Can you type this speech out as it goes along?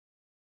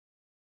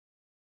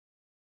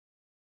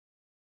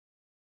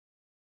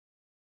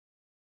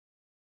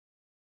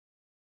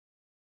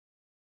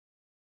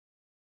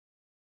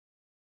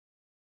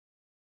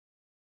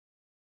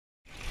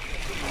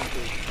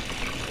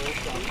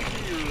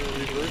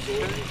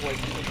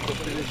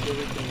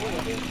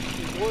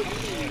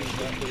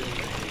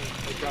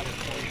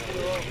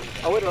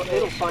Oh,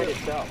 it'll find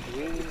itself. The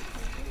wing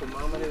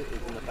thermometer is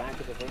in the back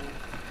of the van.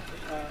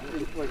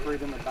 Like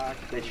right in the back.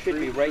 It should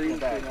be right in the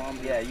back.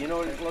 Yeah, you know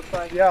what it looks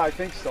like? Yeah, I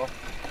think so.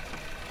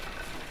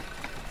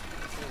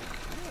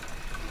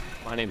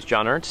 My name's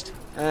John Ernst.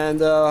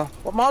 And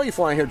what model are you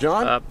flying here,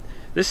 John?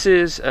 This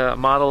is a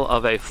model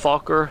of a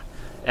Fokker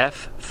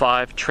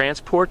F5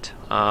 transport.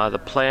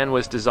 The plan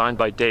was designed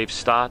by Dave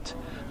Stott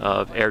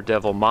of Air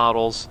Devil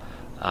Models,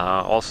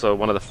 also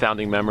one of the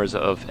founding members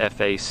of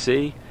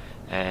FAC,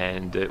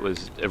 and it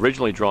was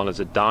originally drawn as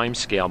a dime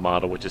scale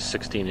model, which is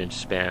 16-inch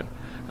span.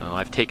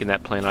 I've taken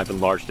that plane, I've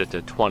enlarged it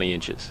to 20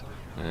 inches,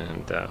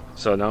 and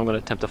so now I'm going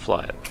to attempt to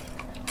fly it.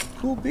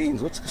 Cool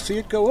beans. Let's see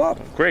it go up.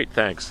 Great,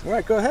 thanks. All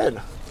right, go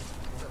ahead.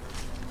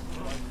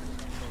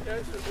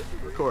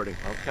 Recording.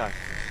 Okay.